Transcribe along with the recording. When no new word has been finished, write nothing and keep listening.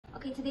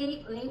Okay,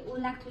 today we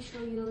would like to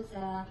show you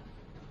the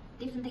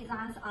different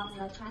designs of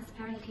the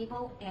transparent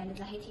cable and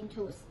the heating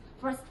tools.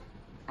 First,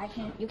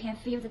 you can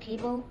feel the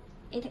cable.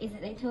 It is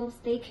a little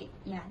sticky.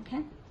 Yeah,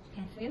 you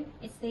can feel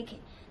it's sticky.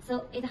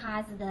 So it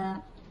has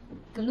the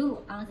glue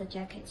on the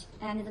jacket,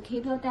 and the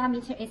cable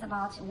diameter is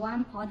about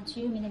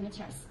 1.2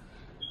 millimeters.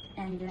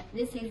 And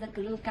this is the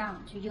glue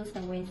gun to use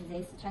with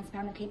this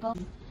transparent cable.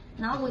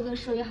 Now we will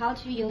show you how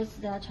to use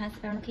the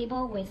transparent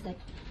cable with the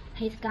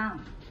heat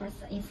gun. First,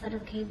 insert the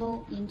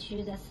cable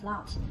into the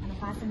slot and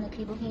fasten the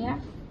cable here.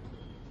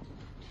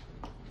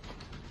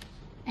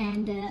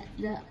 And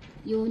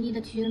you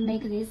need to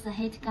make this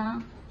heat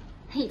gun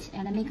heat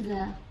and make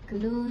the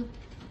glue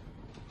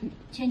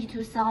change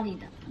to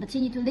solid, but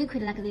change to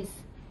liquid like this.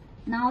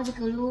 Now the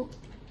glue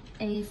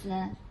is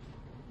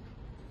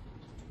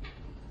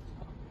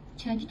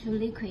changed to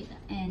liquid,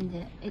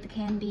 and it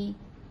can be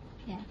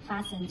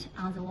fastened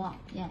on the wall.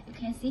 Yeah, you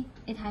can see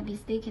it has been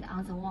sticked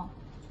on the wall.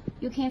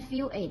 You can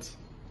feel it.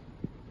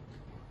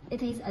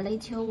 It is a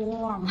little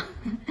warm,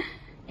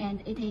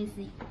 and it is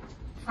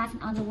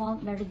fastened on the wall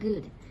very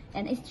good.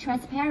 And it's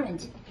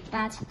transparent,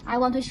 but I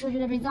want to show you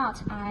the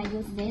result. I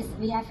use this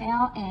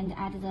VFL and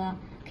add the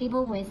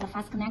cable with the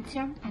fast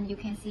connector, and you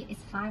can see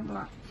it's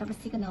fiber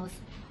signals